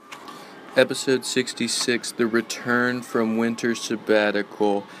Episode 66, The Return from Winter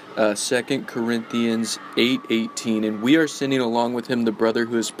Sabbatical, 2 Corinthians 8:18, and we are sending along with him the brother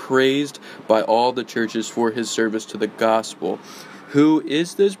who is praised by all the churches for his service to the gospel. Who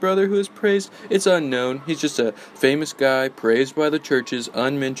is this brother who is praised? It's unknown. He's just a famous guy, praised by the churches,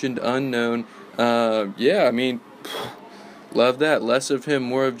 unmentioned, unknown. Love that. Less of him,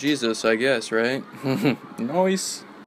 more of Jesus, I guess, right? Nice.